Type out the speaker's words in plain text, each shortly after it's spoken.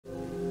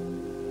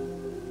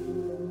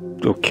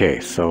Okay,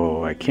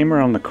 so I came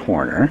around the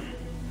corner,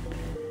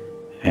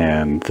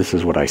 and this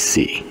is what I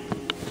see.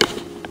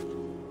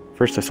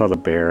 First I saw the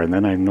bear, and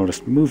then I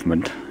noticed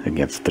movement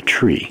against the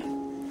tree.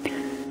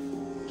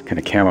 It's kind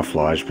of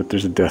camouflaged, but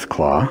there's a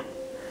Deathclaw.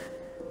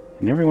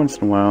 And every once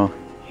in a while,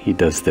 he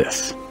does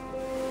this.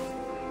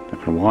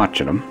 I've been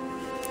watching him.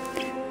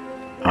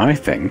 I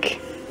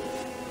think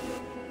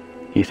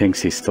he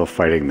thinks he's still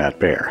fighting that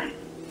bear,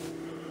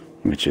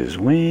 which is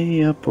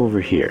way up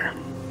over here.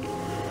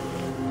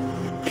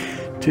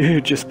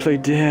 Dude, just play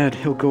dead.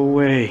 He'll go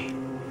away.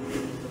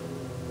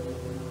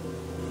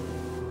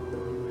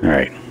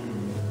 Alright.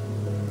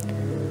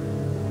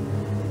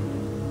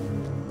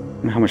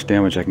 How much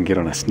damage I can get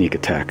on a sneak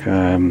attack.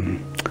 Well,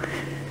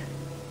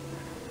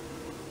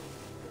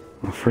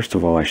 first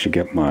of all, I should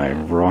get my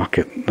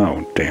rocket...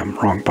 Oh, damn,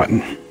 wrong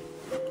button.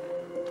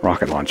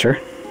 Rocket launcher.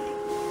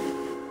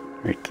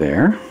 Right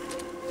there.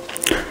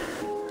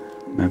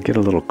 Now get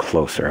a little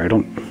closer. I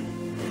don't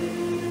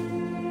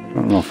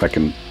know if I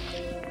can...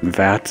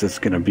 VATS is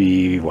gonna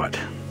be... what?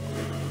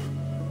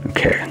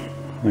 Okay.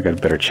 I got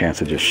a better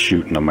chance of just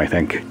shooting them, I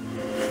think.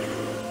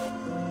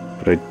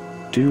 But I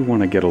do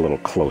want to get a little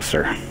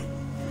closer.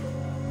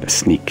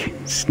 Sneak,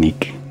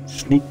 sneak,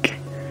 sneak,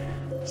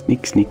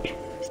 sneak, sneak,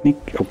 sneak.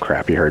 Oh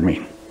crap, he heard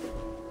me.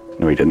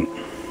 No, he didn't.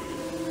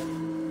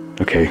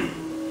 Okay.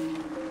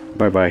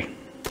 Bye-bye.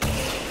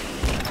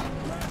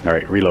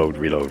 Alright, reload,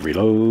 reload,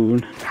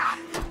 reload.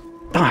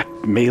 Ah,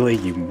 melee,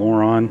 you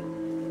moron.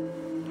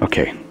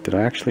 Okay, did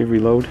I actually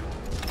reload?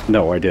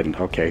 No, I didn't.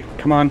 Okay,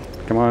 come on,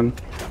 come on.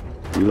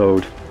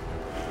 Reload.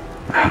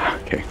 Ah,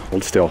 okay,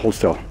 hold still, hold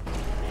still.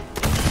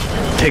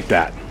 Take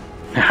that.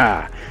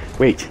 Haha,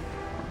 wait.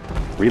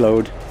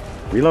 Reload.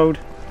 Reload.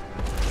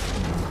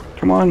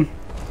 Come on.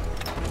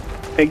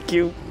 Thank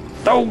you.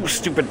 Oh,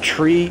 stupid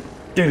tree.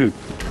 Dude.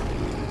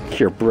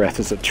 Your breath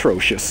is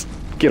atrocious.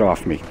 Get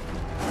off me.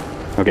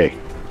 Okay.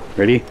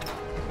 Ready?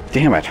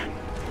 Damn it.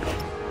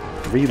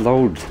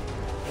 Reload.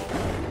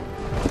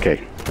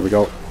 Okay. Here we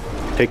go.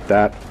 Take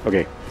that.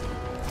 Okay.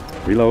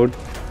 Reload.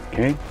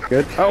 Okay.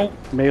 Good. Oh,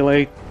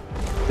 melee.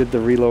 Did the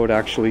reload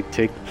actually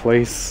take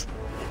place?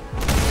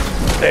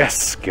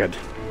 Yes. Good.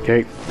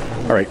 Okay.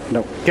 Alright.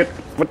 No. Get...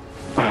 What?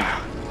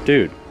 Ah,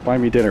 dude. Buy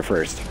me dinner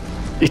first.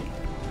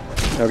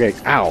 Okay.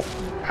 Ow.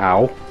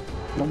 Ow.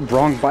 No,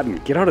 wrong button.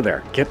 Get out of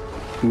there. Get...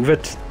 Move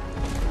it.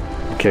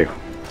 Okay.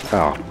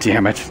 Oh,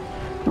 damn it.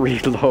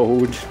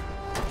 Reload.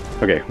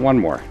 Okay. One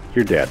more.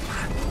 You're dead.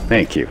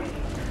 Thank you.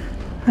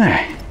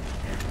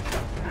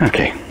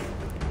 Okay.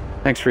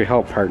 Thanks for your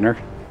help, partner.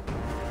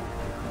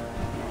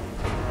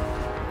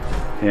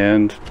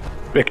 And...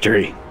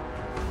 victory.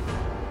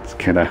 It's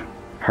kind of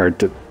hard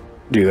to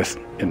do this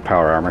in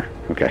power armor.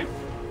 Okay.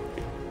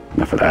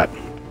 Enough of that.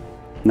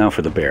 Now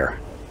for the bear.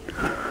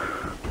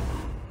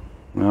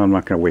 Well, I'm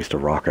not going to waste a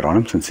rocket on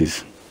him since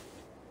he's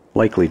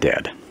likely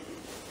dead.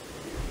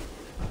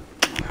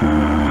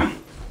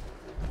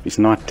 If he's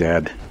not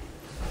dead,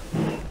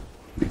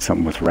 need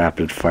something with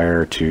rapid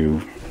fire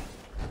to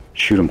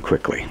shoot him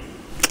quickly.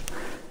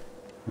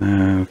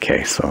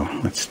 Okay, so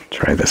let's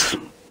try this.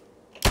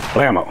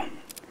 Blammo!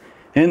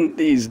 And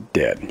he's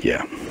dead,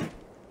 yeah.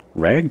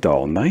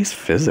 Ragdoll, nice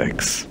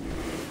physics.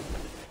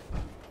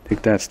 I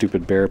think that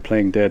stupid bear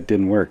playing dead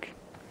didn't work.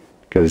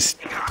 Because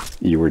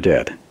you were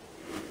dead.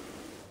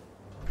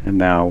 And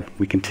now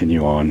we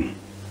continue on.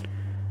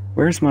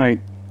 Where's my...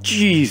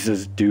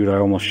 Jesus, dude, I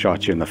almost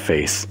shot you in the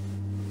face.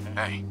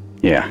 Hey.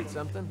 Yeah. Need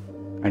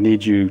something? I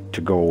need you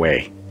to go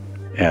away.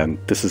 And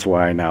this is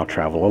why I now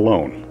travel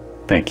alone.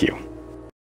 Thank you.